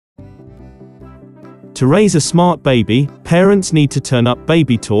To raise a smart baby, parents need to turn up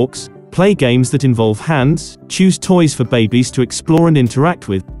baby talks, play games that involve hands, choose toys for babies to explore and interact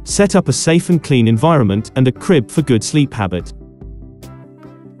with, set up a safe and clean environment, and a crib for good sleep habit.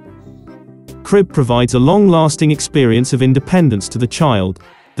 Crib provides a long-lasting experience of independence to the child.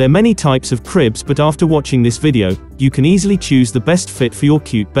 There are many types of cribs, but after watching this video, you can easily choose the best fit for your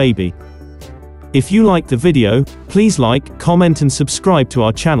cute baby. If you liked the video, please like, comment and subscribe to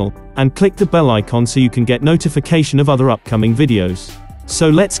our channel, and click the bell icon so you can get notification of other upcoming videos. So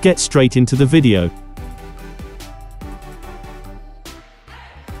let's get straight into the video.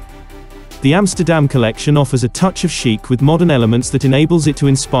 The Amsterdam collection offers a touch of chic with modern elements that enables it to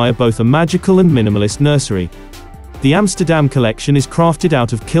inspire both a magical and minimalist nursery. The Amsterdam collection is crafted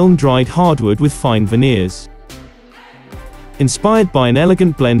out of kiln-dried hardwood with fine veneers. Inspired by an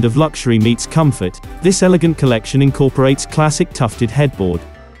elegant blend of luxury meets comfort, this elegant collection incorporates classic tufted headboard.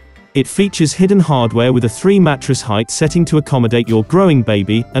 It features hidden hardware with a 3-mattress height setting to accommodate your growing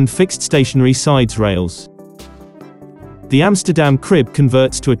baby, and fixed stationary sides rails. The Amsterdam crib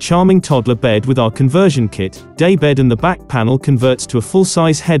converts to a charming toddler bed with our conversion kit, day bed, and the back panel converts to a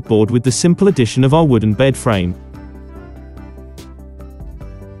full-size headboard with the simple addition of our wooden bed frame.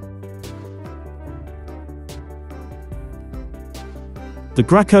 The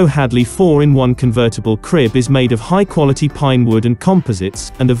Graco Hadley 4-in-1 convertible crib is made of high-quality pine wood and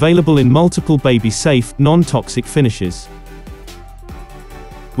composites, and available in multiple baby-safe, non-toxic finishes.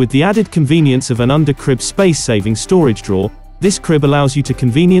 With the added convenience of an under-crib space-saving storage drawer, this crib allows you to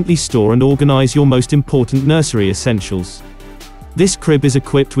conveniently store and organize your most important nursery essentials. This crib is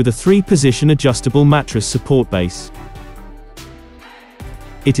equipped with a 3-position adjustable mattress support base.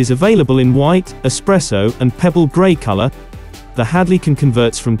 It is available in white, espresso, and pebble gray color. The Hadley can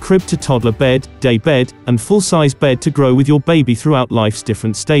converts from crib to toddler bed, day bed, and full-size bed to grow with your baby throughout life's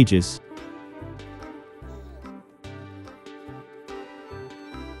different stages.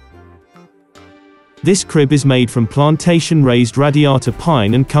 This crib is made from plantation-raised radiata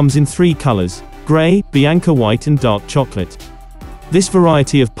pine and comes in 3 colors: gray, Bianca white and dark chocolate. This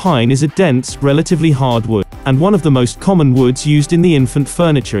variety of pine is a dense, relatively hard wood, and one of the most common woods used in the infant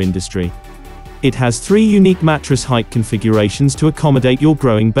furniture industry. It has 3 unique mattress height configurations to accommodate your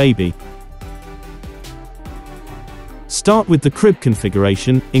growing baby. Start with the crib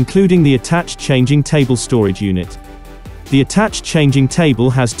configuration, including the attached changing table storage unit. The attached changing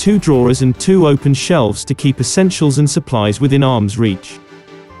table has 2 drawers and 2 open shelves to keep essentials and supplies within arm's reach.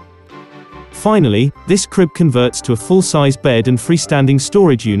 Finally, this crib converts to a full-size bed and freestanding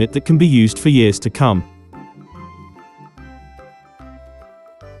storage unit that can be used for years to come.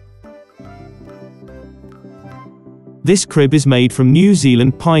 This crib is made from New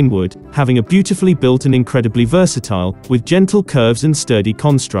Zealand pine wood, having a beautifully built and incredibly versatile, with gentle curves and sturdy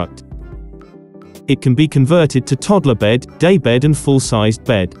construct. It can be converted to toddler bed, day bed and full-sized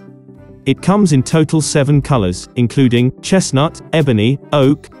bed. It comes in total 7 colors, including chestnut, ebony,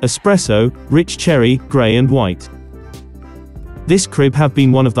 oak, espresso, rich cherry, gray and white. This crib have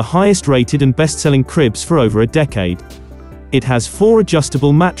been one of the highest rated and best-selling cribs for over a decade. It has 4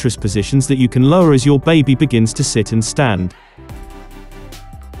 adjustable mattress positions that you can lower as your baby begins to sit and stand.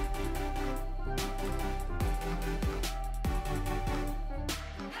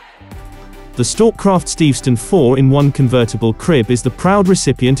 The Storkcraft Steveston 4-in-1 convertible crib is the proud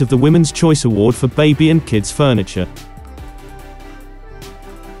recipient of the Women's Choice Award for baby and kids furniture.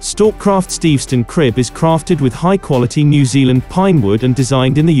 Storkcraft Steveston crib is crafted with high-quality New Zealand pine wood and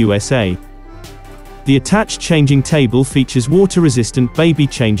designed in the USA. The attached changing table features water-resistant baby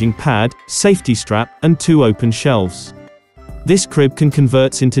changing pad, safety strap, and 2 open shelves. This crib can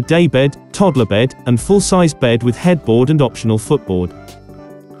converts into daybed, toddler bed, and full-size bed with headboard and optional footboard.